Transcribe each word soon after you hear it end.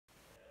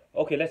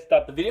Okay, let's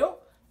start the video.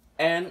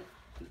 And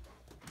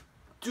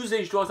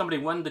Tuesday's draw, somebody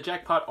won the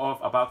jackpot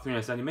of about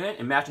 370 million.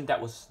 Imagine that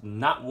was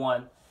not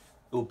one,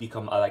 it would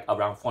become like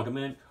around 400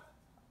 million.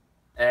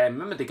 And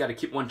remember, they got to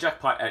keep one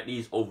jackpot at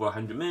least over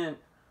 100 million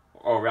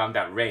or around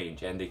that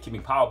range. And they're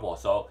keeping Powerball.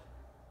 So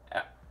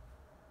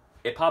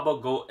if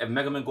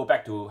Mega Man go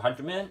back to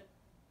 100 million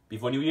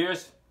before New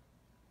Year's,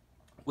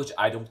 which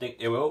I don't think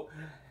it will,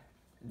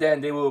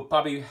 then they will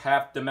probably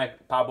have the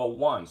Powerball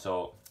 1.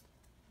 So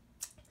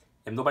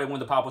if nobody won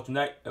the Powerball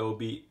tonight, it will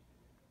be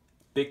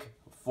big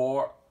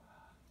for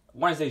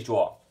Wednesday's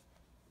draw.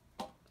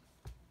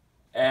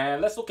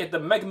 And let's look at the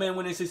Mega Man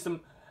winning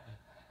system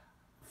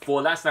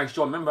for last night's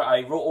draw. Remember,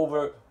 I wrote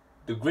over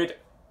the grid,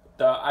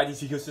 the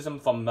ICDCQ system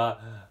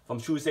from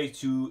Tuesday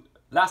to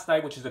last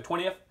night, which is the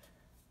 20th.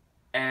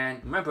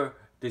 And remember,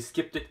 they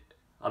skipped it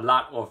a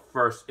lot of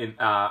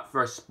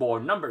first ball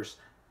numbers.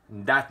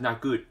 That's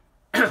not good.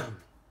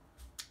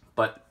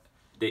 But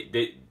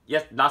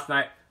yes, last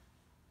night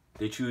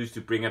they choose to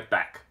bring it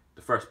back,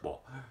 the first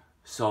ball.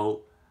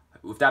 So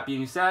with that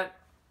being said,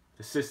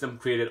 the system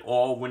created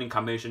all winning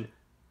combination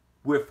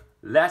with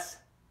less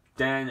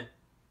than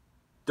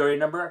 30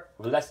 number,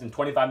 with less than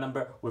 25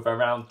 number, with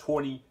around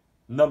 20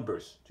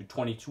 numbers to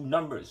 22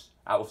 numbers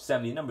out of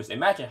 70 numbers.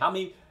 Imagine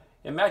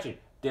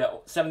there are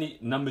 70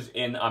 numbers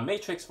in a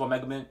matrix for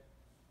Mega Man.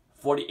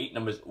 48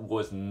 numbers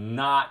was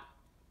not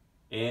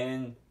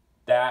in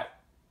that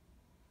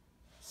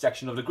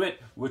section of the grid,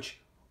 which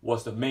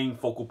was the main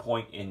focal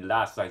point in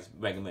last night's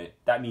Mega Man.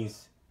 That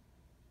means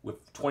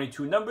with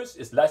 22 numbers,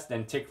 it's less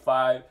than Tick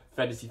 5,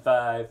 Fantasy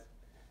 5,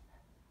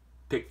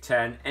 Pick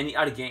 10, any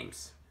other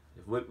games.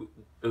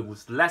 It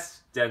was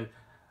less than,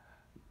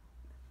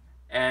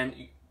 and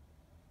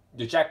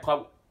the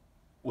jackpot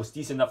was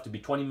decent enough to be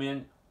 20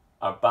 million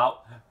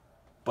about,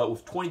 but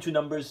with 22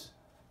 numbers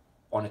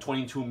on a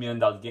 $22 million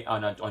game,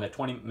 on a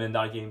 $20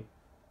 million game,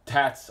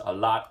 that's a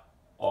lot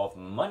of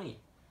money.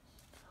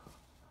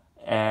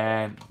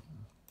 And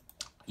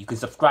you can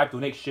subscribe,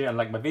 donate, share, and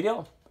like my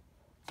video.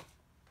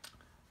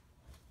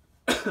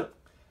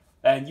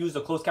 And use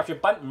the closed caption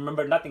button.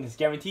 Remember, nothing is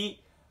guaranteed,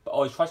 but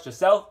always trust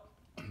yourself.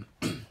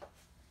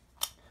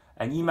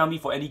 And email me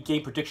for any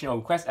game prediction or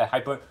request at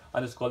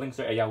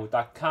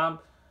hyper_linkster@yahoo.com.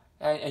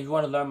 And if you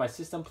want to learn my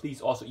system,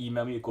 please also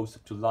email me. It goes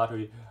to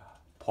lottery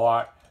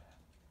part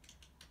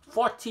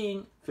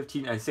 14,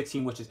 15, and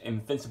 16, which is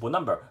Invincible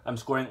number. I'm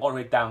scoring all the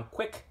way down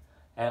quick,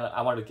 and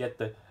I want to get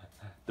the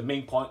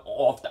main point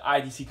of the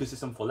ICDCQ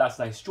system for last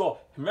night's draw.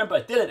 Remember,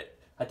 I did it.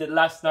 I did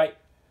last night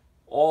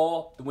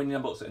all the winning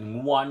numbers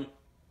in one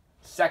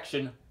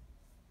section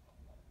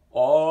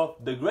of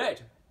the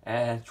grid.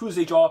 And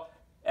Tuesday draw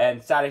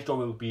and Saturday's draw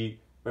will be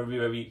very,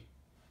 very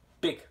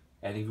big.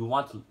 And if you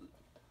want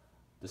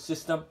the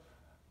system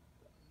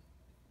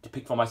to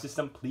pick from my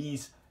system,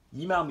 please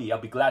email me. I'll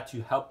be glad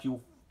to help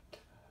you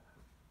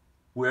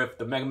with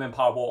the Mega Man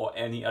Powerball or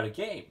any other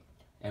game.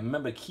 And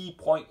remember, the key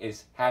point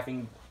is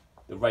having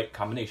the right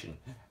combination.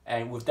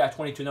 And with that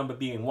 22 number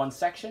being in one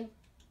section,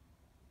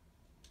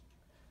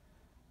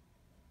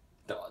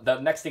 the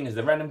next thing is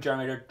the random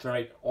generator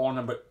generate all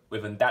number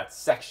within that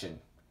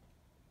section.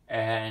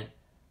 And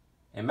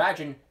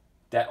imagine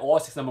that all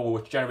 6 numbers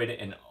were generated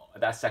in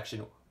that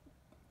section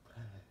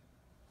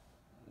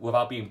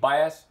without being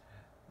biased,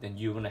 then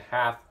you're going to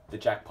have the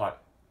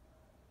jackpot.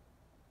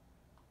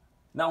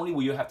 Not only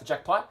will you have the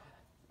jackpot,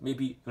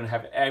 maybe you're going to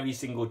have every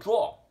single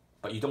draw,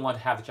 but you don't want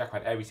to have the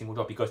jackpot every single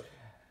draw, because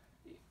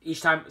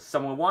each time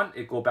someone won,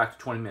 it go back to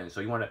 20 million.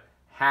 So you want to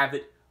have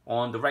it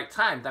on the right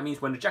time. That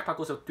means when the jackpot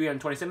goes to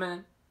 327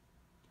 million,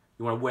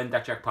 you want to win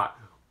that jackpot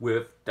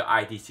with the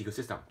ICDCQ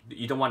system.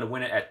 You don't want to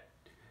win it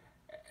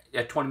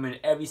at 20 million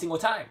every single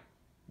time,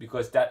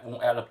 because that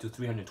won't add up to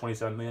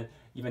 327 million.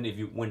 Even if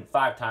you win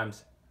 5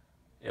 times,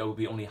 it will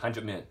be only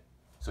 100 million.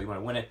 So you want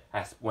to win it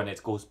as when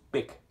it goes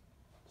big.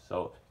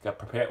 So you got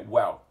to prepare it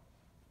well.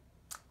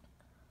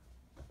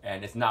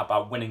 And it's not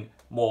about winning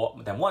more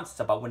than once, it's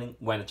about winning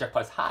when the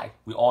jackpot is high.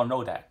 We all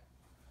know that.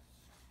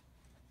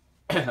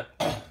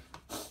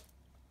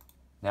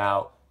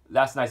 Now,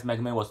 last night's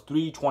Mega Man was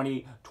 3,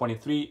 20,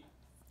 23,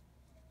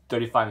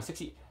 35, and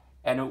 60.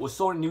 And it was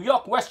sold in New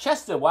York,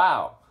 Westchester,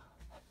 wow.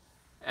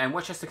 And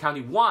Westchester County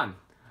won,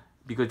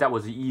 because that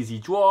was the easy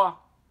draw.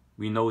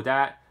 We know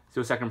that.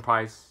 Still second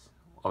prize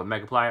of a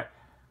Mega Player.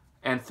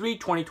 And 3,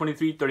 20,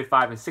 23,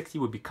 35, and 60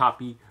 would be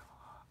copied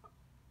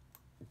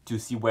to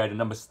see where the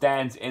number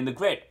stands in the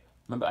grid.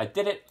 Remember, I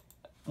did it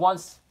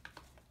once.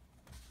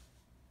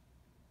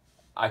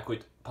 I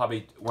could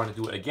probably want to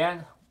do it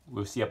again.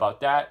 We'll see about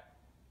that.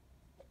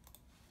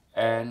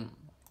 And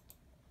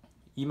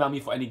email me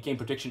for any game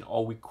prediction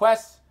or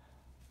requests.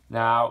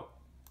 Now,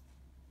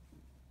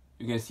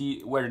 you can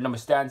see where the number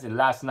stands in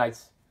last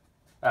night's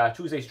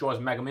Tuesday's draws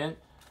Mega Man.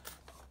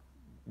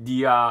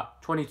 The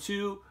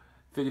 22,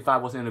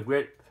 55 wasn't in the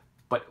grid,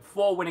 but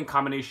 4 winning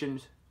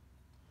combinations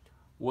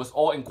was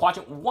all in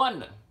quadrant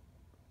 1,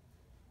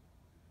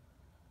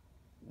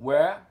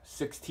 where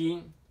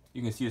 16,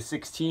 you can see the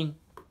 16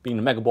 being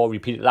the Mega Ball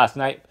repeated last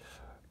night,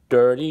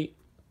 30,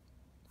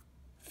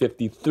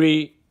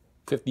 53,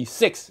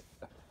 56.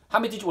 How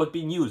many digits were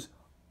being used?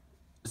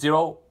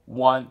 0,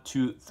 1,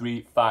 2,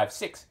 3, 5,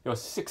 6. There were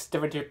 6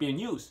 different digits being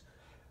used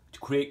to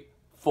create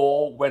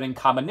 4 winning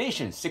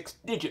combinations. 6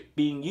 digits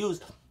being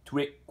used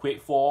to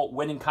create 4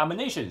 winning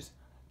combinations.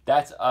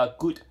 That's a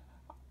good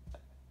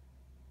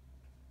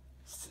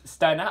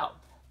stand out.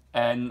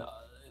 And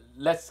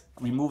let's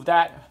remove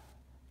that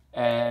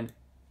and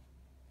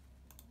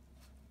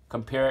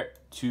compare it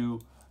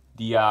to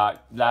the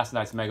last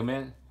night's Mega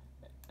Man.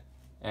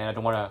 And I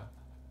don't want to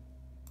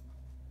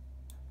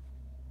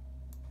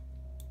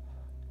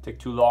take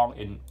too long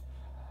in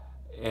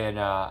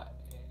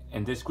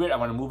this grid. I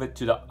want to move it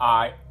to the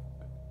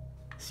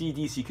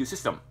ICDCQ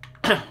system.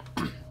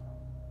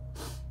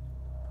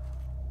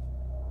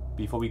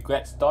 Before we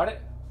get started,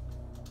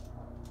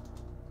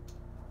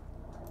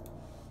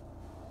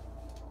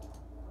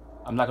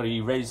 I'm not going to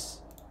erase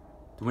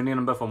the winning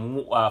number from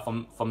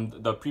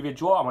the previous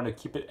draw. I want to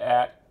keep it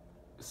at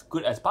as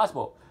good as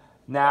possible.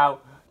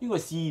 Now you will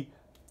see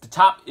the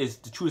top is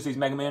the Tuesday's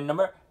Mega Man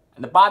number,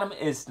 and the bottom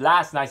is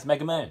last night's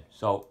Mega Man.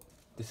 So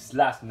this is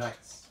last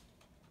night's.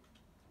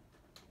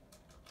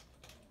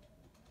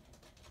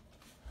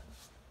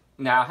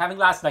 Now, having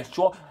last night's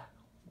draw,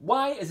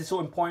 why is it so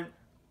important?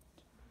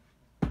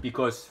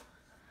 Because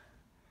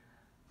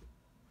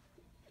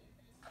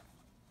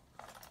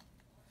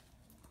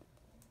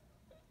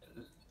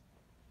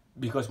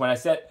when I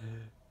said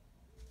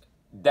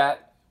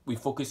that we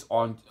focus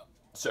on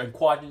certain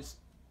quadrants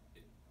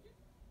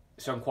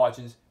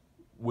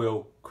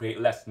will create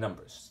less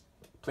numbers.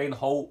 Playing the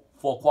whole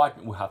 4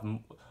 quadrant will have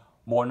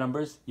more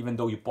numbers, even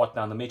though you brought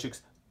down the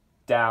matrix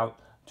down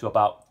to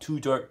about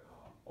 2/3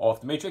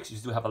 of the matrix. You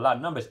still have a lot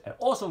of numbers. And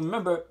also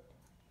remember,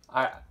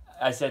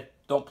 I said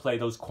don't play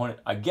those corners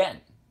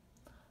again.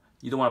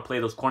 You don't want to play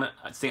those corners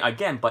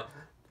again, but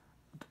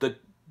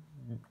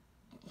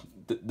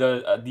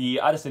the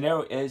other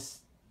scenario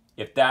is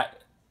if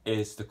that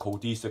is the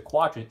Dster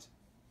quadrant,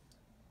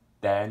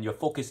 then your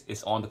focus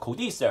is on the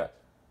Dster.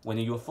 When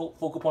your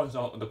focal point is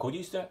on the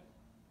Dster,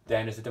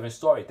 then it's a different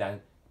story.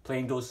 Then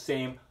playing those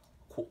same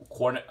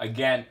coordinate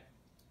again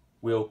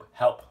will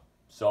help.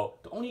 So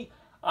the only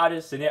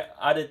other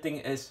thing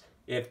is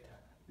if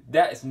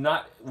that is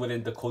not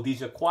within the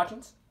Dster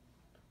quadrants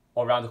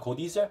or around the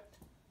Dster,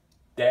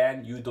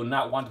 then you do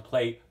not want to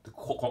play the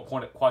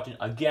coordinate quadrant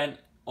again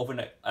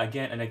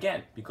again and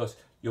again, because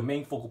your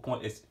main focal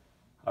point is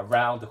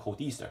around the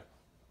Dster.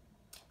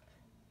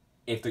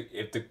 If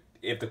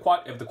the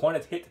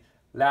coordinates hit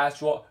last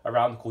draw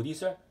around the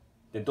Dster,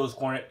 then those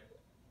coordinates,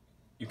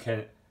 you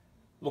can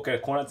look at the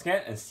coordinates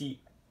again and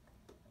see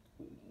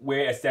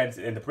where it stands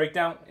in the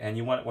breakdown, and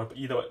you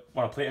either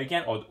want to play it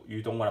again or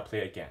you don't want to play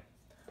it again.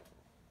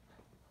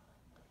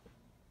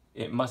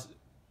 It must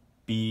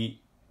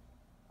be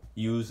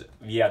used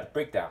via the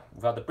breakdown.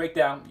 Without the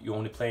breakdown, you're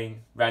only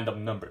playing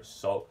random numbers.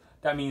 So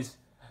that means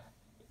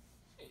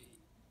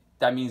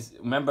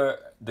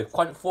remember the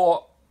quadrant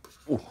 4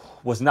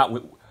 was not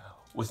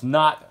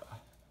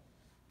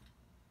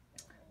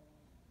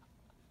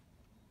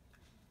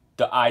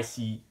the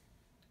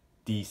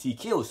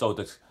ICDCQ. So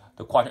the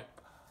quadrant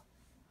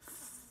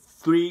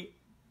 3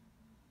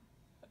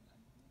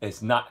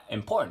 is not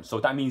important. So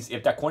that means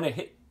if that coordinate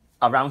hit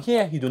around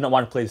here, you do not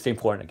want to play the same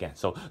coordinate again.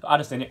 So the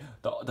other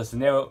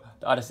scenario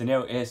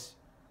is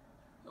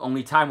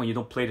only time when you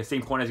don't play the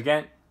same coordinates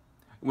again.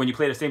 When you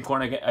play the same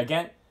coordinate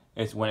again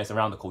is when it's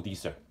around the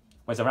Dster.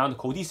 When it's around the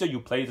Dster, you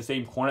play the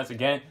same coordinates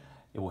again.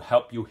 It will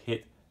help you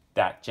hit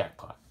that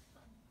jackpot.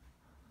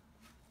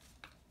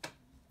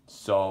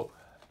 So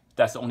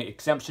that's the only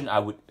exemption I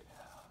would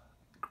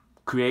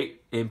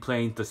create in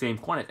playing the same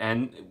coordinate.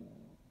 And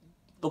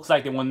looks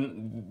like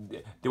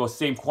they were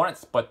same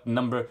coordinates, but the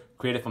number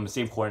created from the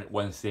same coordinate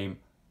wasn't the same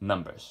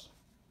numbers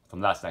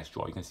from last night's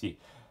draw. You can see,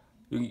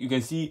 you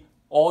can see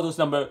all those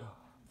numbers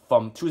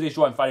from Tuesday's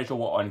draw and Friday's draw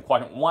were in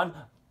quadrant 1,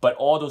 but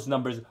all those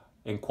numbers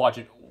in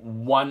quadrant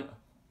 1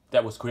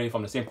 that was created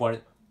from the same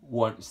coordinate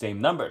weren't the same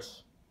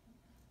numbers.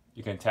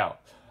 You can tell.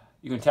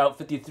 You can tell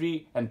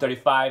 53 and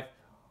 35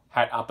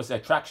 had opposite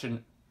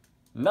attraction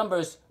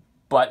numbers,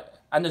 but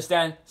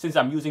understand, since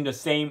I'm using the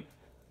same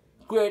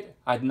grid,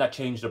 I did not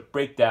change the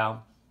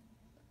breakdown,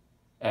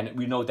 and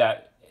we know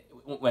that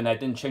when I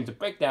didn't change the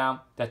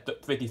breakdown, that the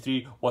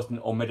 53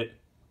 wasn't omitted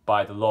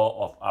by the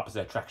law of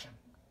opposite attraction.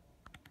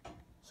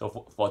 So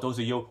for those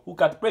of you who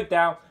got the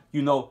breakdown,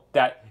 you know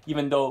that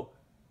even though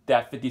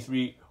that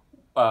 53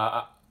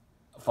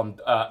 from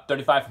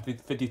 35 and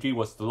 53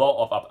 was the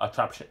law of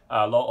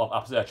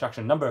opposite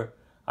attraction number,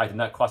 I did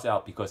not cross it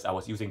out because I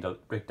was using the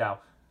breakdown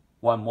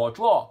one more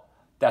draw.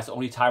 That's the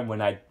only time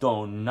when I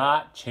do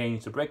not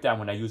change the breakdown,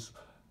 when I use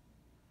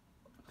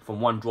from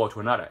one draw to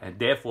another. And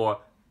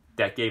therefore,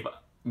 that gave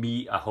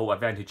me a whole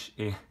advantage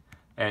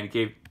and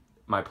gave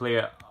my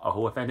player a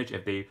whole advantage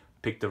if they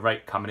pick the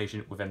right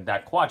combination within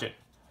that quadrant.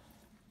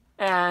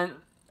 And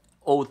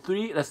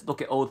 03, let's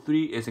look at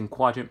 03 is in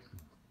quadrant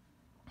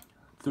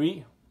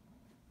 3.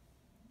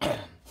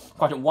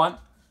 Quadrant 1,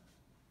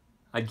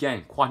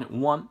 again, quadrant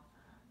 1,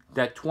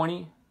 that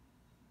 20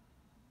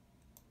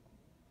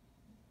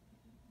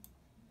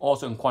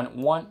 also in quadrant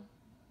 1.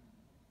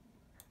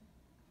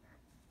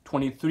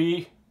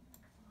 23,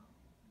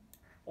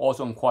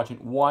 also in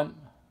quadrant 1.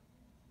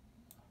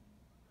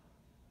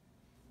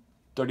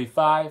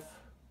 35,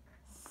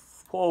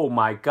 oh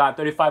my god,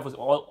 35 was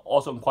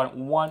also in quadrant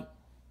 1.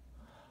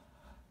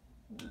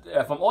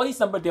 From all these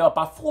numbers, there are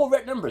about 4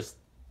 red numbers,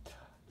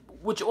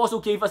 which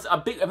also gave us a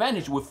big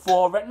advantage with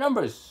 4 red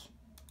numbers.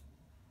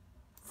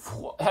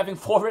 Having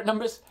 4 red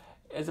numbers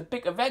is a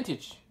big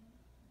advantage.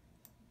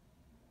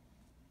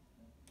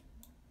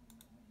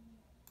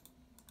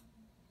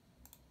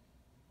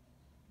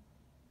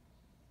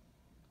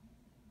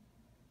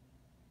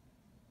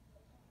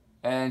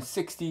 And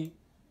 60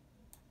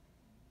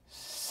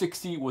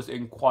 was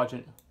in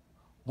quadrant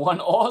 1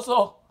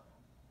 also.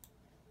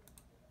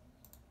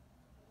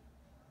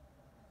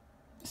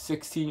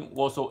 16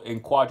 also in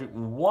quadrant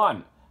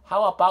 1.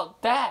 How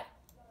about that?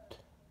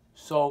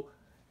 So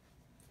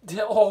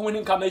the all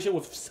winning combination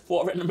with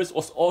 4 red numbers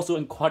was also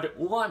in quadrant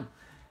 1.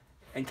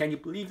 And can you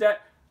believe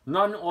that?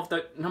 None of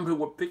the numbers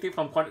were picked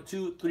from quadrant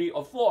 2, 3,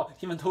 or 4,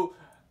 even though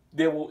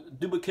there were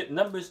duplicate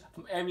numbers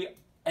from any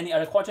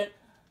other quadrant.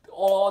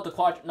 All the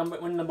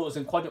winning number was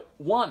in quadrant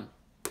 1.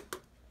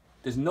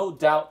 There's no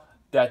doubt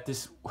that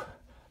this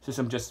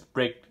system just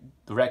break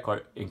the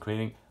record in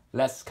creating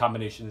less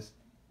combinations,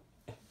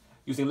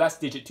 using less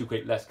digit to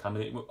create less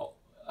combination,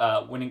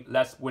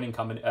 less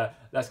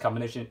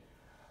combination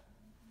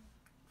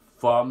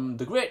from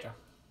the grid.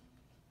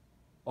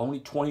 Only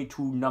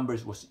 22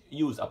 numbers was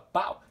used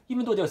about.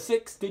 Even though there are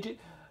 6 digits,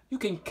 you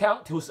can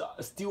count there was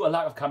still a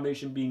lot of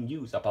combination being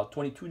used. About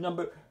 22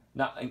 number,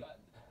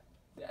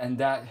 and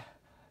that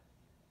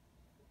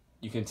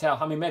you can tell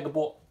how many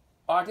megaball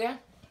are there.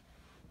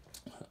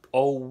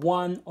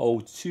 01,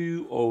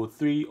 02,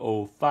 03,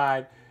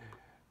 05,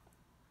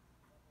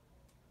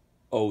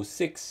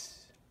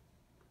 06,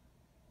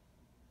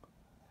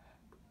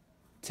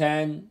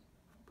 10,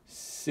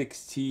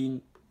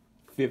 16,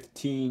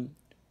 15,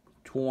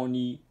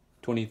 20,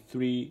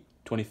 23,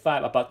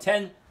 25. About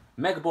 10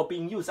 megaball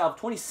being used out of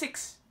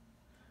 26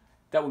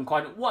 that would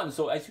quadrant 1.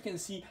 So as you can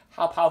see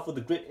how powerful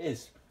the grid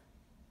is.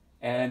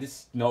 And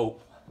this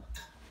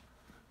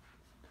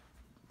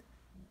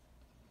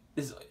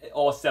is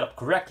all set up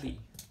correctly.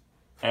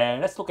 And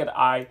let's look at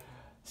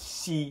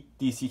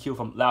ICDCQ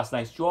from last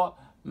night's draw.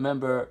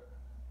 Remember,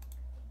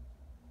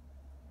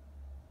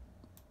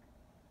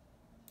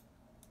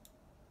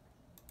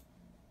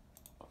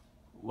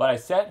 what I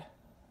said?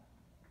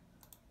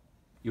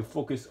 You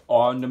focus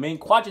on the main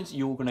quadrants,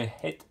 you're gonna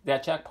hit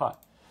that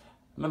jackpot.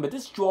 Remember,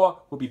 this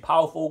draw will be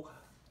powerful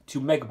to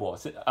megaball,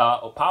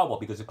 Powerball,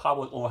 because the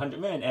Powerball is over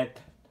 100 million, and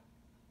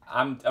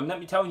I'm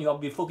not telling you I'll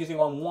be focusing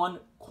on one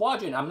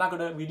quadrant. I'm not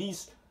gonna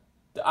release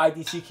the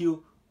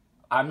IDCQ.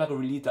 I'm not gonna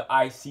release the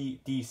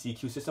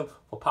ICDCQ system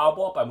for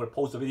Powerball, but I'm gonna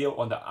post a video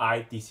on the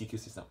IDCQ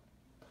system.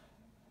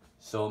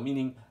 So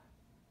meaning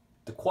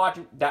the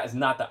quadrant that is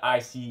not the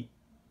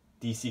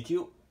ICDCQ,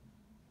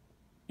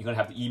 you're gonna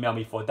have to email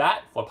me for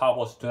that, for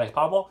Powerball, tonight's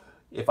Powerball,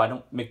 if I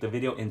don't make the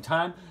video in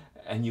time,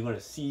 and you're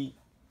gonna see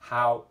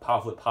how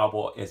powerful the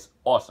Powerball is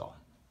also.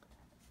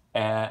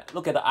 And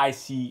look at the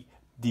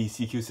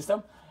ICDCQ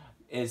system.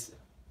 Is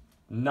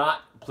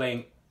not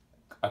playing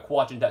a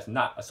quadrant that's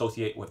not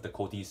associated with the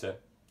Dster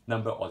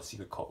number or the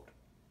secret code.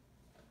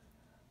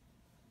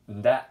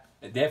 And that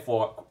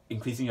therefore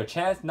increasing your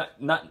chance, not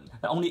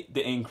only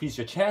to increase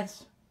your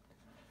chance,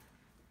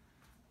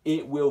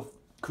 it will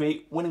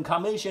create winning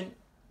combination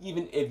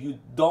even if you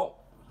don't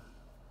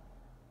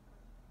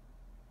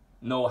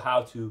know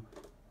how to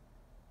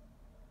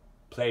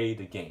play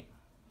the game.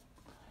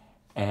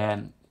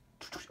 And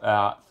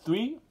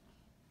 3,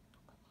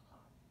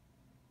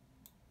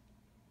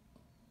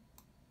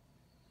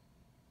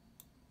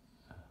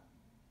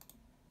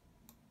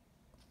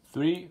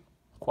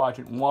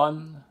 quadrant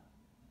 1,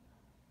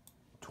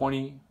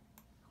 20,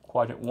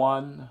 quadrant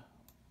 1,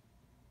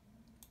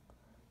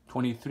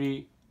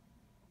 23,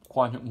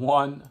 quadrant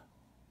 1,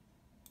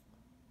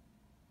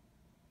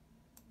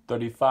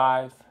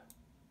 35,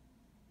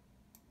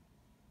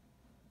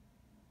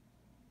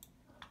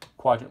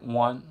 quadrant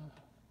 1,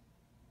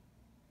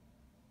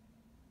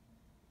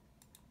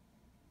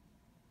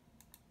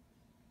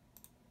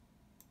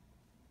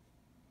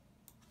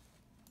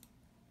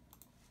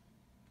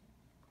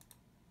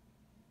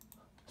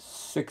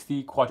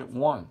 $60, quadrant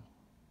 1.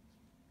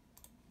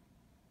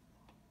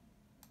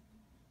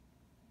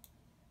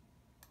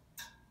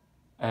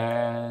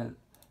 And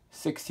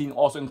 16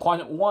 also in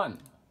quadrant 1.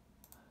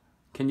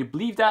 Can you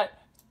believe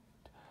that?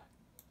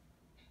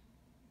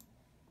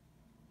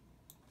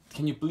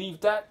 Can you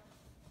believe that?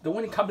 The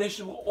winning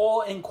combinations were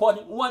all in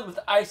quadrant 1 with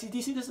the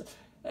ICDC,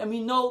 and we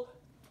know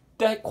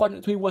that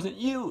quadrant 3 wasn't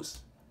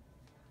used.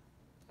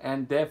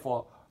 And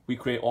therefore, we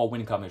create all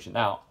winning combinations.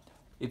 Now,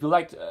 if you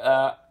liked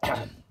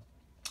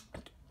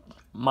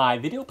my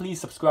video, please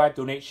subscribe,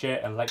 donate,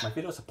 share, and like my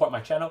video, support my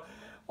channel.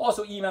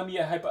 Also, email me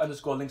at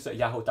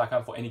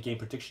hyper_links@yahoo.com for any game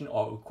prediction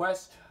or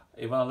requests.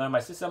 If you want to learn my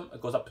system,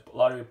 it goes up to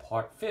lottery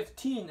part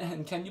 15.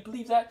 And can you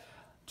believe that?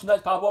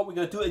 Tonight's Powerball, we're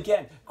going to do it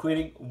again,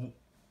 creating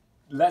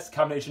less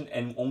combination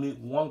and only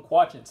one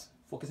quadrant,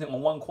 focusing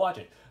on one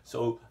quadrant.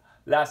 So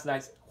last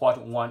night's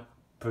quadrant 1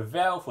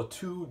 prevailed for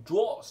 2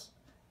 draws,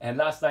 and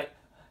last night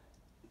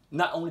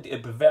not only did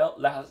it prevail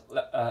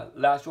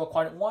last draw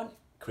quadrant 1,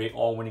 create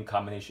all winning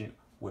combination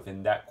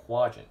within that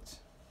quadrant.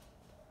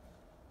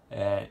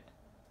 And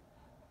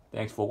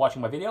thanks for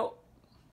watching my video.